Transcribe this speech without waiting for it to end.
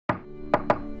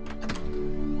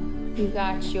You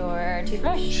got your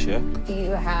toothbrush? Check. Do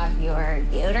you have your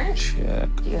deodorant? Check.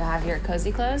 Do you have your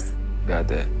cozy clothes? Got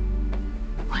that.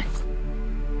 What?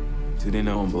 Do they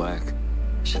know I'm black?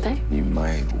 Should they? You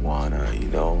might wanna,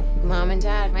 Mom and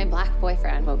Dad, my black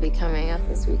boyfriend will be coming up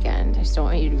this weekend. I just don't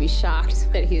want you to be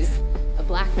shocked that he's a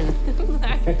black man.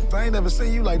 I ain't never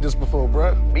seen you like this before,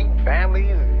 bruh. Meeting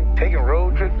families, taking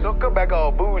road trips. Don't come back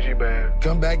all bougie, man.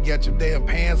 Come back, got your damn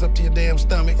pants up to your damn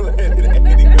stomach.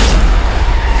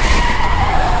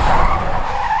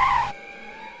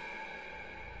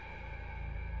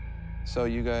 So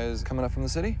you guys coming up from the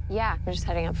city? Yeah, we're just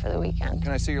heading up for the weekend.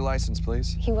 Can I see your license,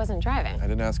 please? He wasn't driving. I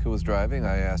didn't ask who was driving.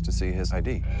 I asked to see his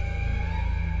ID.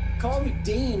 Call me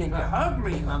Dean and you hug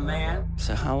me, my man.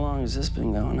 So how long has this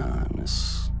been going on,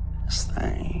 this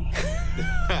thing?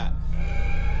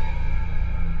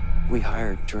 We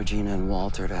hired Georgina and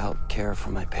Walter to help care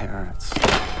for my parents.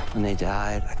 When they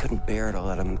died, I couldn't bear to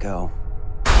let them go.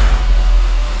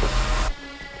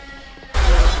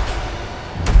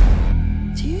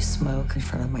 Do you smoke in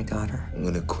front of my daughter? I'm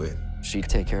gonna quit. She'd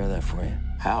take care of that for you.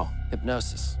 How?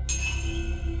 Hypnosis.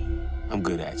 I'm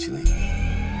good, actually.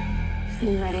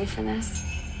 You ready for this?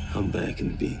 I'm back in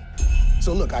the beat.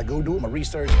 So look, I go do my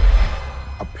research.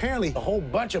 Apparently, a whole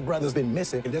bunch of brothers been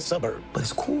missing in this suburb. But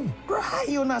it's cool. Bro, how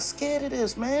you not scared of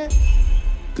this, man?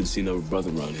 Good to see another brother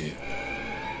around here.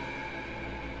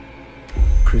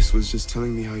 Chris was just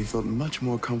telling me how he felt much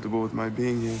more comfortable with my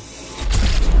being here.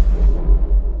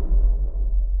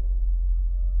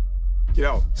 Get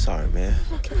out. Sorry, man.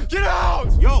 Get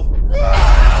out! Yo!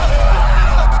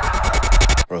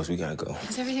 Rose, we gotta go.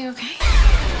 Is everything okay?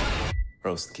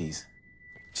 Rose, the keys.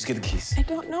 Just get the keys. I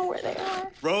don't know where they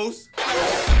are. Rose?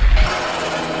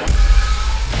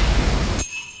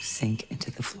 Sink into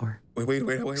the floor.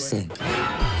 Wait. Sink.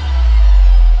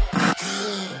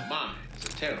 Mine is a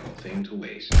terrible thing to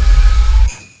waste.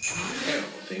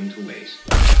 Terrible thing to waste.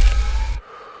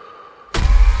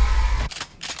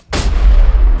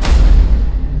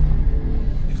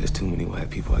 If there's too many white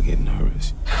people, I get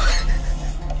nervous.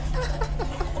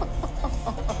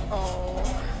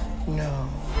 No.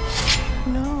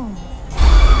 No.